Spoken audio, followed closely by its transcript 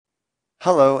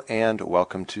Hello and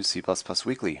welcome to C++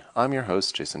 Weekly. I'm your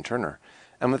host, Jason Turner.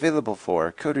 I'm available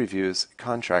for code reviews,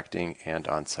 contracting, and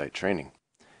on-site training.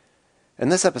 In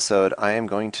this episode, I am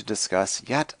going to discuss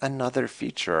yet another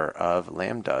feature of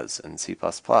lambdas in C++.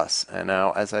 And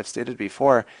now, as I've stated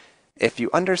before, if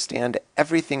you understand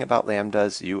everything about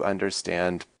lambdas, you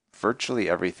understand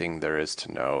virtually everything there is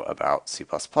to know about C++,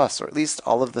 or at least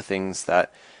all of the things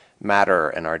that matter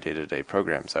in our day-to-day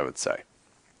programs, I would say.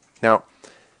 Now,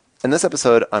 in this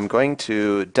episode, I'm going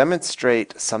to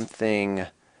demonstrate something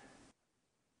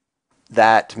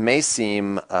that may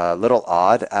seem a little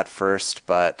odd at first,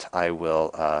 but I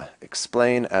will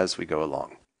explain as we go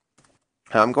along.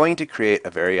 Now, I'm going to create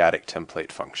a variadic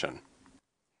template function.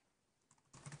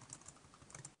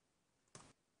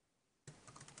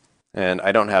 And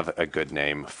I don't have a good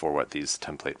name for what these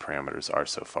template parameters are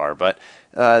so far, but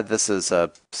this is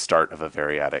a start of a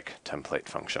variadic template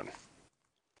function.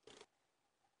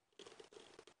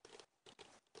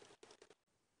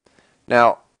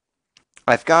 Now,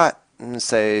 I've got,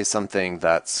 say, something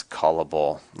that's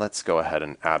callable. Let's go ahead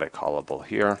and add a callable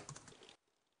here.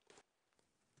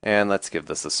 And let's give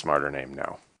this a smarter name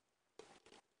now.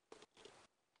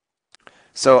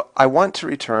 So I want to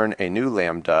return a new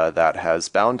lambda that has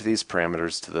bound these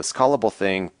parameters to this callable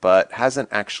thing, but hasn't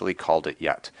actually called it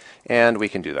yet. And we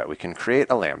can do that. We can create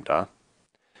a lambda,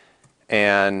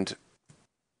 and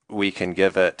we can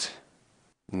give it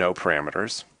no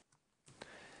parameters.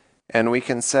 And we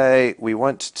can say we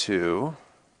need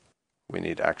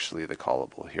actually the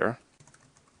callable here.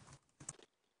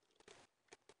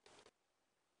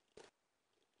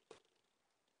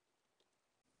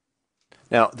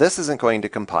 Now, this isn't going to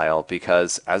compile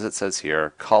because, as it says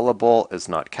here, callable is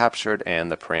not captured and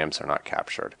the params are not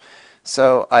captured.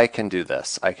 So I can do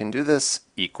this. I can do this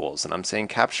equals, and I'm saying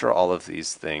capture all of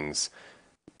these things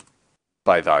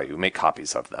by value, make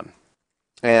copies of them.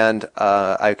 And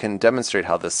I can demonstrate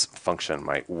how this function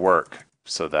might work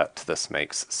so that this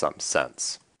makes some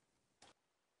sense.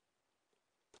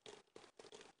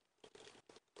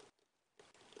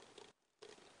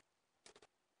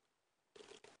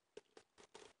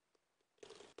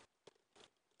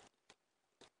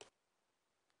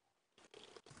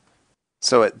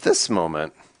 So at this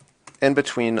moment, in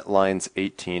between lines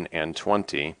 18 and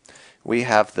 20, we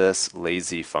have this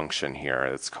lazy function here.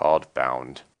 It's called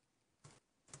bound.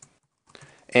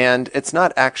 And it's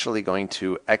not actually going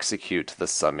to execute the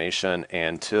summation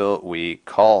until we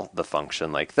call the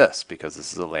function like this, because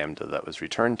this is a lambda that was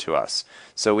returned to us.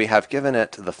 So we have given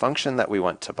it the function that we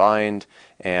want to bind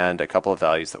and a couple of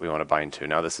values that we want to bind to.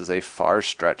 Now, this is a far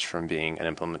stretch from being an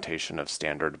implementation of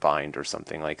standard bind or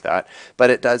something like that, but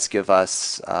it does give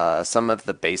us some of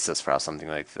the basis for how something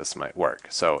like this might work.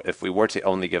 So if we were to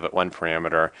only give it one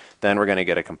parameter, then we're going to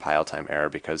get a compile time error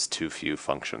because too few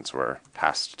functions were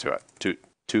passed to it.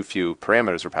 Too few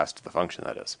parameters were passed to the function,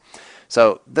 that is.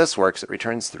 So this works. It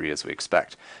returns 3 as we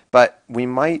expect. But we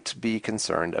might be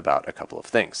concerned about a couple of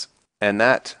things. And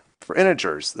that, for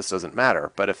integers, this doesn't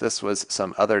matter. But if this was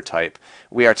some other type,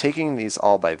 we are taking these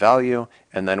all by value,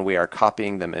 and then we are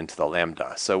copying them into the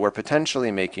lambda. So we're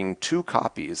potentially making 2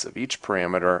 copies of each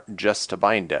parameter just to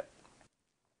bind it.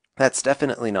 That's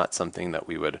definitely not something that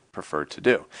we would prefer to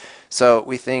do. So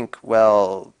we think,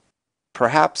 well,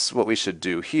 perhaps what we should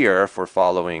do here, if we're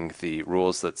following the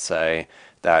rules that say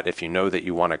that if you know that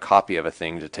you want a copy of a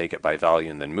thing, to take it by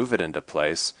value and then move it into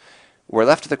place, we're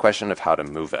left to the question of how to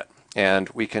move it. And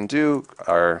we can do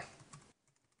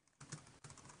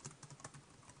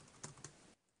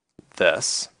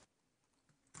this.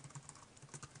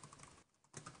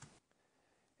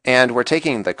 And we're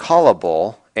taking the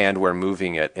callable and we're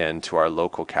moving it into our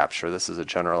local capture. This is a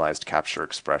generalized capture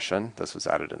expression. This was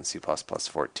added in C++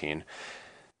 14.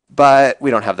 But we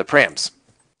don't have the params.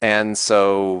 And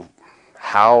so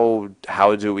how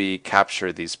do we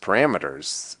capture these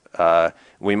parameters?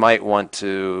 We might want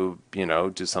to,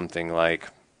 do something like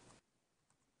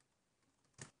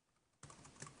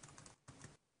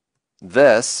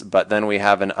this, but then we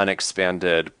have an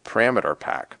unexpanded parameter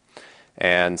pack.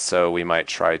 And so we might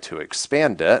try to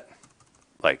expand it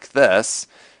like this,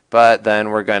 but then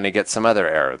we're going to get some other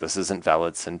error. This isn't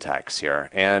valid syntax here,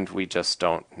 and we just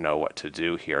don't know what to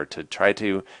do here to try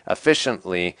to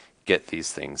efficiently get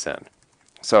these things in.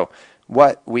 So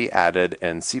what we added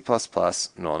in C++,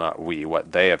 no, not we,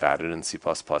 what they have added in C++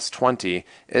 20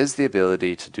 is the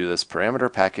ability to do this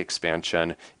parameter pack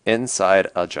expansion inside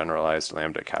a generalized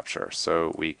lambda capture.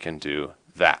 So we can do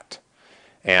that.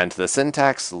 And the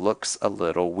syntax looks a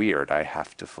little weird, I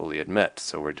have to fully admit.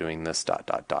 So we're doing this dot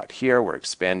dot dot here, we're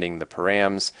expanding the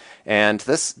params, and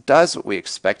this does what we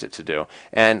expect it to do.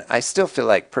 And I still feel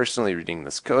like personally reading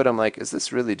this code, I'm like, is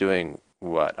this really doing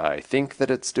what I think that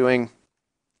it's doing?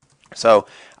 So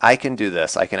I can do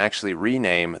this. I can actually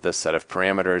rename this set of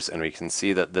parameters, and we can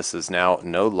see that this is now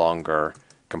no longer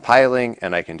compiling,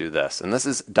 and I can do this. And this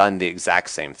is done the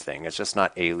exact same thing. It's just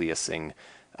not aliasing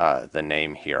the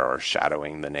name here or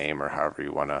shadowing the name or however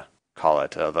you want to call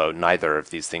it, although neither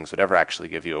of these things would ever actually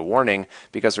give you a warning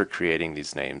because we're creating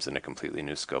these names in a completely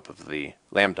new scope of the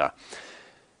Lambda.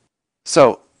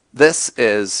 So this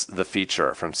is the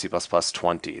feature from C++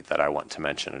 20 that I want to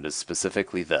mention. It is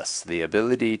specifically this, the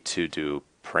ability to do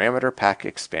parameter pack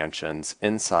expansions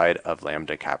inside of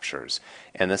Lambda captures.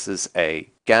 And this is,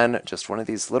 again, just one of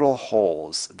these little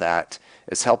holes that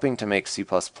is helping to make C++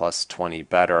 20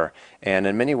 better, and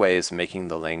in many ways making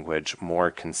the language more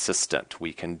consistent.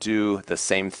 We can do the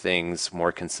same things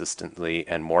more consistently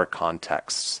and more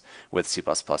contexts with C++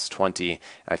 20.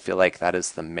 I feel like that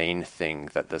is the main thing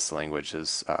that this language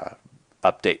is,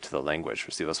 update to the language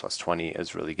for C++ 20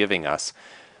 is really giving us.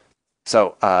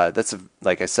 So that's,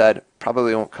 like I said,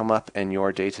 probably won't come up in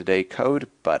your day-to-day code,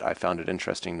 but I found it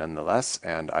interesting nonetheless,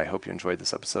 and I hope you enjoyed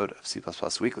this episode of C++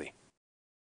 Weekly.